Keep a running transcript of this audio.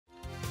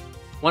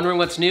Wondering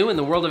what's new in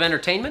the world of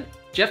entertainment?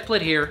 Geoff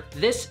Plitt here.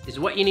 This is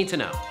what you need to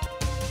know.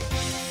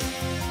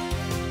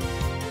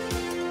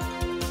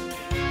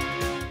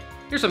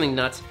 Here's something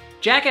nuts.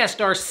 Jackass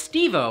star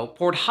Steve-O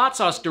poured hot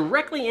sauce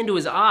directly into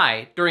his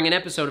eye during an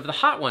episode of the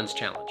Hot Ones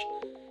challenge.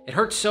 It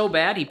hurt so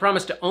bad, he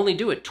promised to only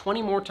do it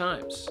 20 more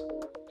times.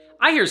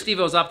 I hear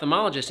Steve-O's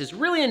ophthalmologist is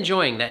really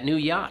enjoying that new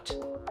yacht.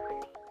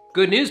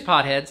 Good news,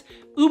 potheads.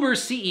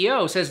 Uber's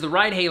CEO says the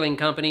ride-hailing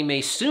company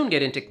may soon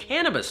get into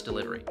cannabis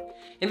delivery.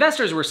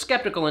 Investors were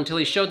skeptical until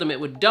he showed them it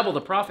would double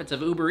the profits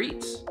of Uber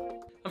Eats.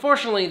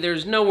 Unfortunately,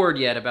 there's no word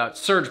yet about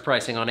surge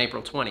pricing on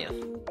April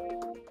 20th.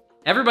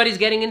 Everybody's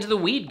getting into the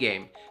weed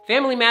game.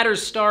 Family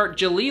Matters star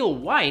Jaleel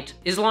White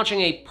is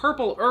launching a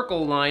purple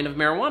Urkle line of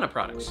marijuana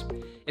products.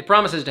 It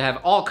promises to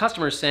have all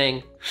customers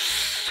saying,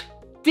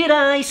 "Did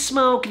I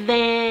smoke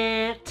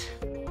that?"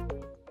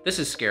 This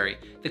is scary.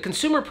 The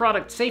Consumer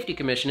Product Safety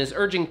Commission is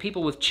urging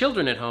people with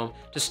children at home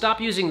to stop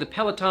using the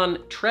Peloton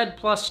Tread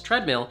Plus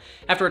treadmill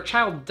after a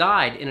child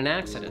died in an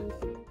accident.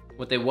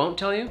 What they won't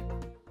tell you?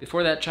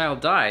 Before that child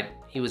died,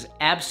 he was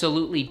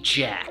absolutely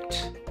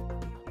jacked.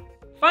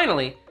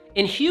 Finally,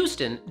 in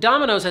Houston,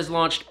 Domino's has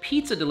launched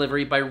pizza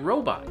delivery by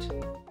robot.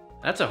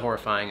 That's a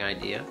horrifying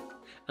idea.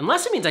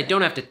 Unless it means I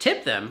don't have to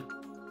tip them.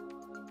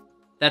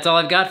 That's all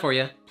I've got for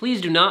you. Please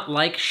do not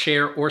like,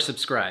 share, or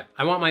subscribe.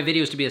 I want my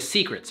videos to be a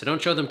secret, so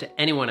don't show them to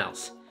anyone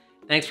else.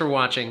 Thanks for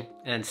watching,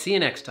 and see you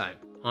next time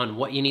on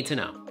What You Need to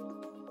Know.